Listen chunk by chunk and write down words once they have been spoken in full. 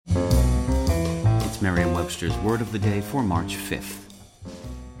Here's Merriam-Webster's Word of the Day for March 5th.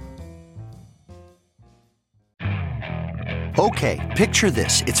 Okay, picture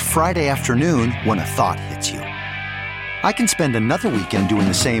this. It's Friday afternoon when a thought hits you. I can spend another weekend doing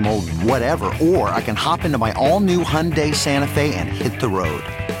the same old whatever, or I can hop into my all-new Hyundai Santa Fe and hit the road.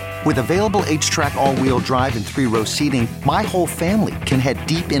 With available H-Track all-wheel drive and 3-row seating, my whole family can head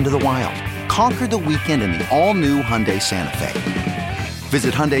deep into the wild. Conquer the weekend in the all-new Hyundai Santa Fe.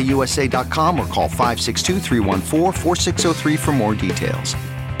 Visit HyundaiUSA.com or call 562-314-4603 for more details.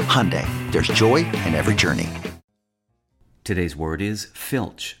 Hyundai, there's joy in every journey. Today's word is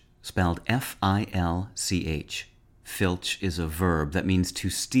filch, spelled F-I-L-C-H. Filch is a verb that means to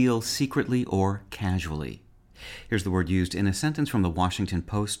steal secretly or casually. Here's the word used in a sentence from the Washington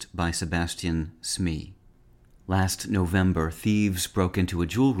Post by Sebastian Smee. Last November, thieves broke into a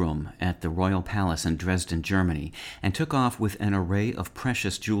jewel room at the Royal Palace in Dresden, Germany, and took off with an array of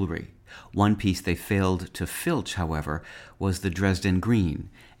precious jewelry. One piece they failed to filch, however, was the Dresden green,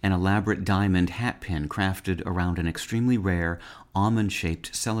 an elaborate diamond hat pin crafted around an extremely rare,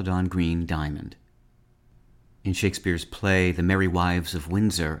 almond-shaped celadon green diamond. In Shakespeare's play The Merry Wives of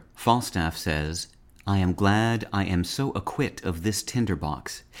Windsor, Falstaff says, "I am glad I am so acquit of this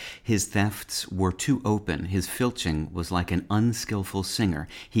tinderbox. His thefts were too open, his filching was like an unskilful singer,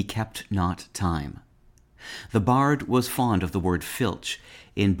 he kept not time." The bard was fond of the word filch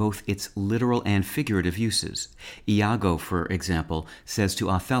in both its literal and figurative uses. Iago, for example, says to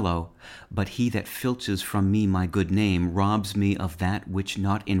Othello, "But he that filches from me my good name robs me of that which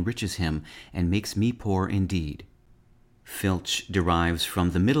not enriches him, and makes me poor indeed." Filch derives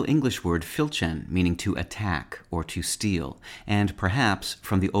from the Middle English word filchen, meaning to attack or to steal, and perhaps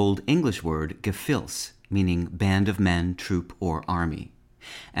from the Old English word gefils, meaning band of men, troop, or army.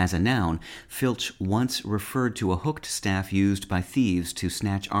 As a noun, filch once referred to a hooked staff used by thieves to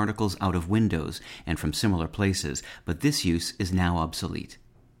snatch articles out of windows and from similar places, but this use is now obsolete.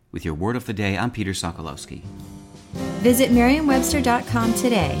 With your Word of the Day, I'm Peter Sokolowski. Visit Merriam-Webster.com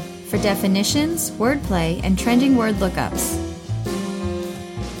today for definitions, wordplay, and trending word lookups.